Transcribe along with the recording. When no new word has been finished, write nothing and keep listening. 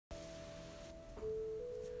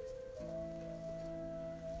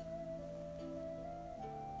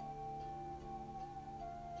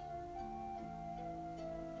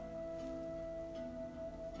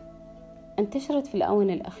انتشرت في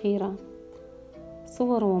الآونة الأخيرة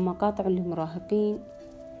صور ومقاطع لمراهقين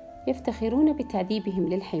يفتخرون بتعذيبهم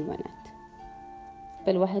للحيوانات،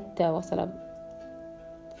 بل وحتى وصل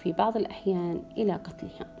في بعض الأحيان إلى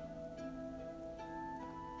قتلها.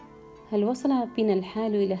 هل وصل بنا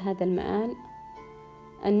الحال إلى هذا المآل؟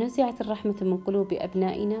 أن نزعت الرحمة من قلوب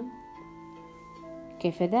أبنائنا؟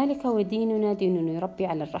 كيف ذلك وديننا دين يربي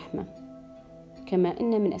على الرحمة، كما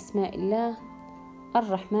أن من أسماء الله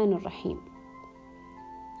الرحمن الرحيم.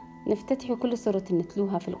 نفتتح كل سورة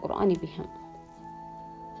نتلوها في القرآن بها،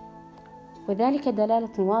 وذلك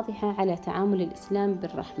دلالة واضحة على تعامل الإسلام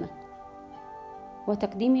بالرحمة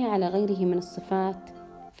وتقديمها على غيره من الصفات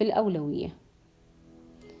في الأولوية.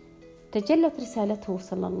 تجلت رسالته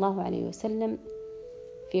صلى الله عليه وسلم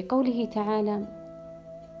في قوله تعالى: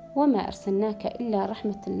 وما أرسلناك إلا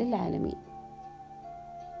رحمة للعالمين.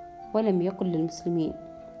 ولم يقل للمسلمين،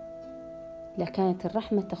 لكانت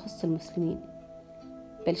الرحمة تخص المسلمين،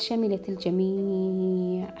 بل شملت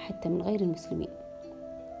الجميع حتى من غير المسلمين.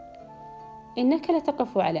 إنك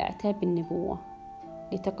لتقف على أعتاب النبوة،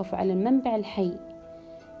 لتقف على المنبع الحي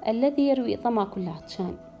الذي يروي ظمأ كل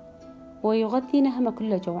عطشان، ويغذي نهم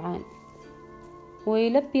كل جوعان،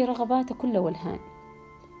 ويلبي رغبات كل ولهان.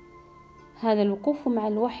 هذا الوقوف مع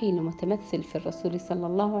الوحي المتمثل في الرسول صلى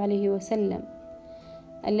الله عليه وسلم،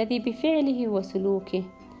 الذي بفعله وسلوكه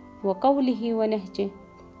وقوله ونهجه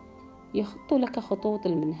يخط لك خطوط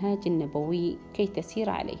المنهاج النبوي كي تسير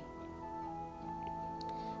عليه.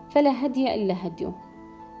 فلا هدي إلا هديه،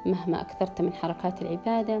 مهما أكثرت من حركات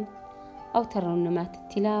العبادة أو ترنمات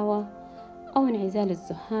التلاوة أو انعزال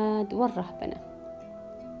الزهاد والرهبنة،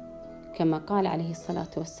 كما قال عليه الصلاة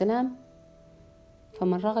والسلام: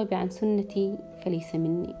 فمن رغب عن سنتي فليس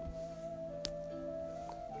مني.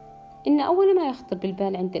 إن أول ما يخطر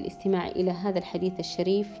بالبال عند الاستماع إلى هذا الحديث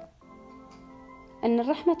الشريف أن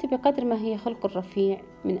الرحمة بقدر ما هي خلق رفيع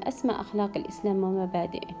من أسمى أخلاق الإسلام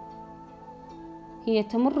ومبادئه، هي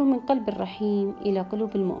تمر من قلب الرحيم إلى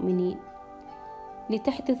قلوب المؤمنين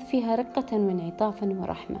لتحدث فيها رقة وانعطافا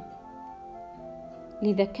ورحمة.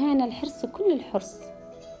 لذا كان الحرص كل الحرص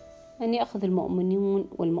أن يأخذ المؤمنون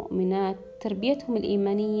والمؤمنات تربيتهم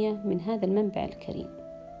الإيمانية من هذا المنبع الكريم.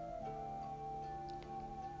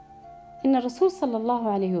 إن الرسول صلى الله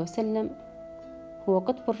عليه وسلم هو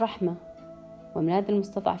قطب الرحمة وملاذ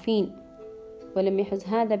المستضعفين، ولم يحز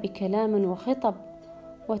هذا بكلام وخطب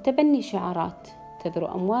وتبني شعارات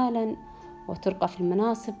تذر أموالا وترقى في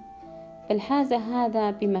المناصب، بل حاز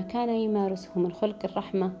هذا بما كان يمارسه من خلق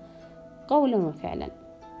الرحمة قولا وفعلا.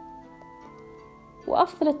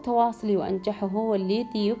 وأفضل التواصل وأنجحه هو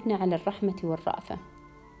الذي يبنى على الرحمة والرأفة،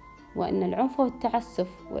 وأن العنف والتعسف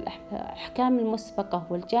والأحكام المسبقة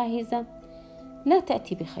والجاهزة لا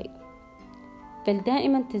تأتي بخير، بل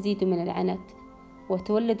دائما تزيد من العنت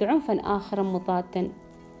وتولد عنفا آخر مضادا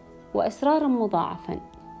وإصرارا مضاعفا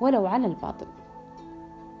ولو على الباطل.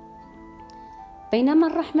 بينما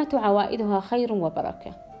الرحمة عوائدها خير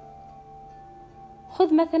وبركة.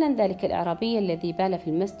 خذ مثلا ذلك الأعرابي الذي بال في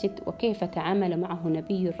المسجد، وكيف تعامل معه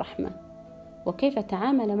نبي الرحمة، وكيف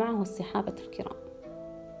تعامل معه الصحابة الكرام.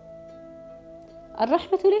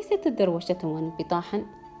 الرحمة ليست دروشة وانبطاحا،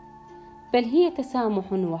 بل هي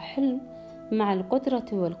تسامح وحلم مع القدرة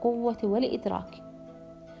والقوة والإدراك.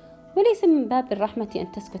 وليس من باب الرحمة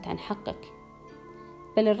أن تسكت عن حقك،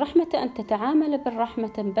 بل الرحمة أن تتعامل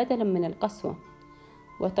بالرحمة بدلا من القسوة،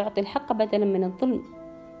 وتعطي الحق بدلا من الظلم،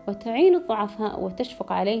 وتعين الضعفاء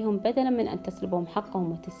وتشفق عليهم بدلا من أن تسلبهم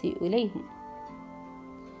حقهم وتسيء إليهم.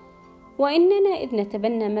 وإننا إذ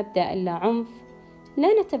نتبنى مبدأ اللا عنف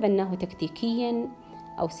لا نتبناه تكتيكيا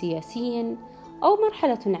أو سياسيا أو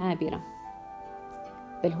مرحلة عابرة،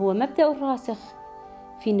 بل هو مبدأ راسخ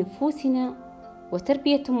في نفوسنا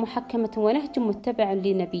وتربية محكمة ونهج متبع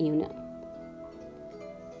لنبينا.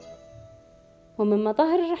 ومن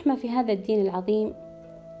مظاهر الرحمة في هذا الدين العظيم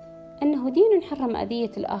أنه دين حرم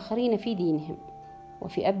أذية الآخرين في دينهم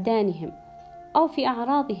وفي أبدانهم أو في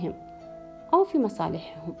أعراضهم أو في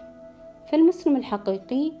مصالحهم. فالمسلم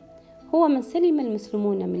الحقيقي هو من سلم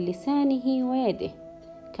المسلمون من لسانه ويده،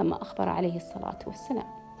 كما أخبر عليه الصلاة والسلام.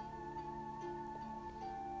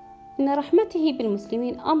 إن رحمته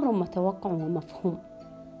بالمسلمين أمر متوقع ومفهوم،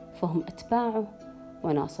 فهم أتباعه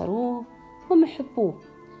وناصروه ومحبوه،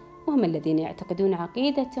 وهم الذين يعتقدون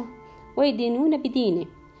عقيدته ويدينون بدينه،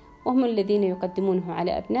 وهم الذين يقدمونه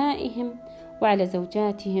على أبنائهم وعلى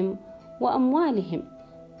زوجاتهم وأموالهم،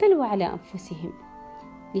 بل وعلى أنفسهم.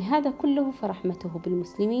 لهذا كله فرحمته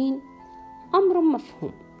بالمسلمين أمر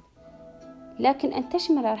مفهوم. لكن أن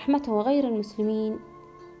تشمل رحمته غير المسلمين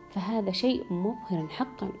فهذا شيء مبهر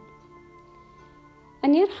حقا.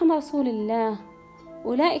 أن يرحم رسول الله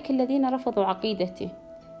أولئك الذين رفضوا عقيدته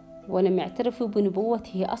ولم يعترفوا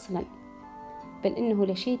بنبوته أصلا، بل إنه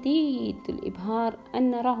لشديد الإبهار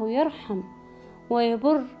أن نراه يرحم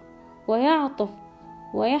ويبر ويعطف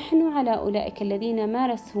ويحنو على أولئك الذين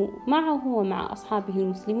مارسوا معه ومع أصحابه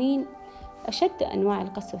المسلمين أشد أنواع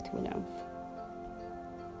القسوة والعنف.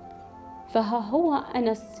 فها هو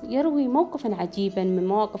أنس يروي موقفا عجيبا من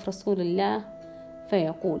مواقف رسول الله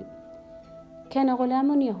فيقول: كان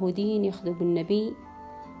غلام يهودي يخدم النبي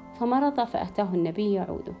فمرض، فأتاه النبي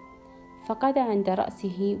يعوده، فقعد عند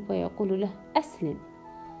رأسه ويقول له: أسلم.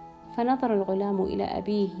 فنظر الغلام إلى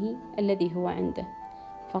أبيه الذي هو عنده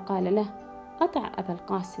فقال له: أطع أبا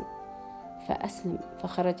القاسم، فأسلم.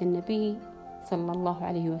 فخرج النبي صلى الله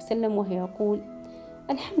عليه وسلم وهو يقول: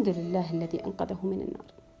 الحمد لله الذي أنقذه من النار.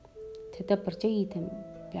 تدبر جيدا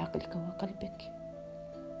بعقلك وقلبك.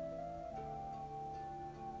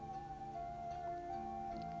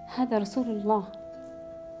 هذا رسول الله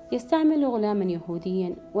يستعمل غلاما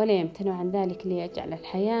يهوديا ولا يمتنع عن ذلك ليجعل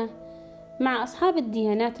الحياة مع أصحاب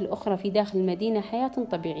الديانات الأخرى في داخل المدينة حياة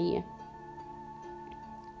طبيعية.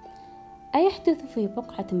 أيحدث في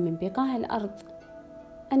بقعة من بقاع الأرض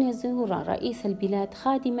أن يزور رئيس البلاد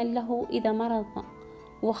خادما له إذا مرض،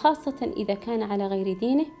 وخاصة إذا كان على غير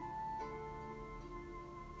دينه؟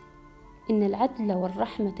 إن العدل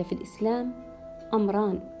والرحمة في الإسلام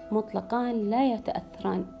أمران مطلقان لا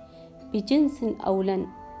يتأثران بجنس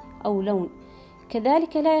أو لون،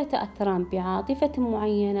 كذلك لا يتأثران بعاطفة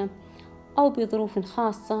معينة أو بظروف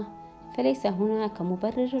خاصة، فليس هناك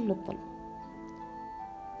مبرر للظلم،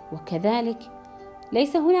 وكذلك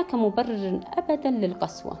ليس هناك مبرر أبدا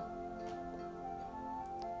للقسوة.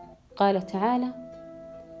 قال تعالى: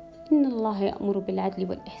 إن الله يأمر بالعدل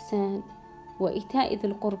والإحسان وإيتاء ذي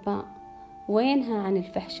القربى وينهى عن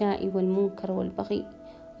الفحشاء والمنكر والبغي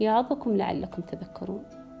يعظكم لعلكم تذكرون.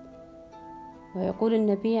 ويقول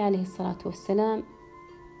النبي عليه الصلاة والسلام: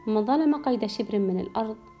 من ظلم قيد شبر من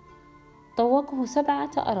الأرض طوقه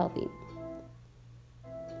 7 أراضين.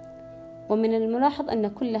 ومن الملاحظ أن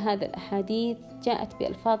كل هذه الأحاديث جاءت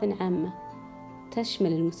بألفاظ عامة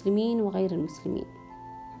تشمل المسلمين وغير المسلمين،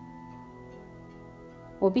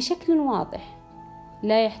 وبشكل واضح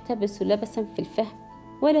لا يحتبس لبسا في الفهم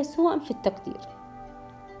ولا سوءا في التقدير.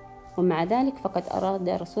 ومع ذلك فقد أراد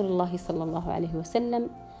رسول الله صلى الله عليه وسلم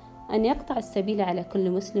أن يقطع السبيل على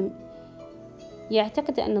كل مسلم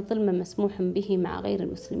يعتقد أن الظلم مسموح به مع غير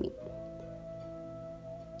المسلمين،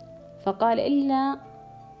 فقال: إلا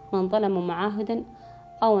من ظلم معاهدا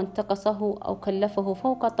أو انتقصه أو كلفه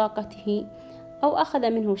فوق طاقته أو أخذ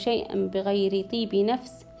منه شيئا بغير طيب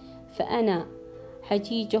نفس فأنا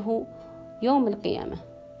حجيجه يوم القيامة.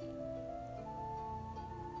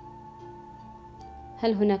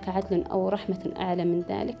 هل هناك عدل أو رحمة أعلى من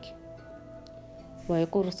ذلك؟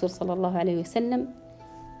 ويقول الرسول صلى الله عليه وسلم: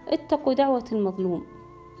 اتقوا دعوة المظلوم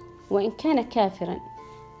وإن كان كافرا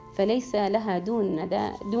فليس لها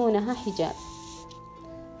دونها حجاب.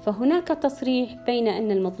 فهناك تصريح بين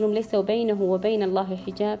أن المظلوم ليس بينه وبين الله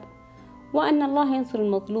حجاب، وأن الله ينصر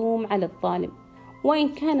المظلوم على الظالم وإن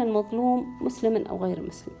كان المظلوم مسلما أو غير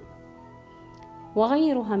مسلم،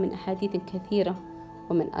 وغيرها من أحاديث كثيرة.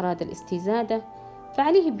 ومن أراد الاستزادة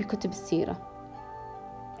فعليه بكتب السيرة.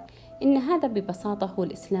 إن هذا ببساطة هو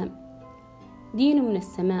الإسلام، دين من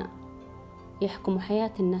السماء يحكم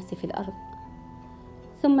حياة الناس في الأرض،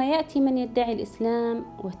 ثم يأتي من يدعي الإسلام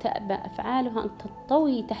وتأبى أفعالها أن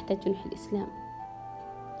تنطوي تحت جنح الإسلام.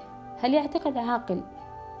 هل يعتقد عاقل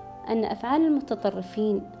أن أفعال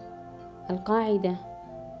المتطرفين القاعدة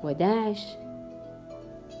وداعش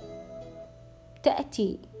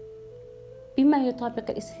تأتي بما يطابق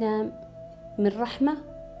الإسلام من رحمة؟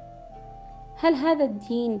 هل هذا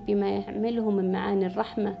الدين بما يحمله من معاني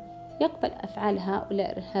الرحمة يقبل أفعال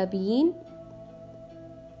هؤلاء الإرهابيين؟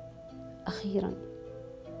 أخيرا،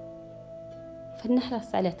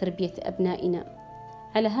 فلنحرص على تربية أبنائنا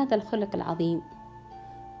على هذا الخلق العظيم،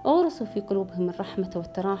 أغرسوا في قلوبهم الرحمة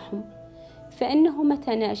والتراحم، فإنه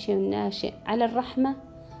متى ناشئ على الرحمة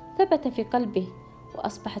ثبت في قلبه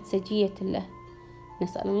وأصبحت سجية له.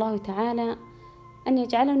 نسأل الله تعالى أن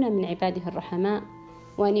يجعلنا من عباده الرحماء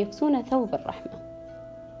وأن يكسونا ثوب الرحمة.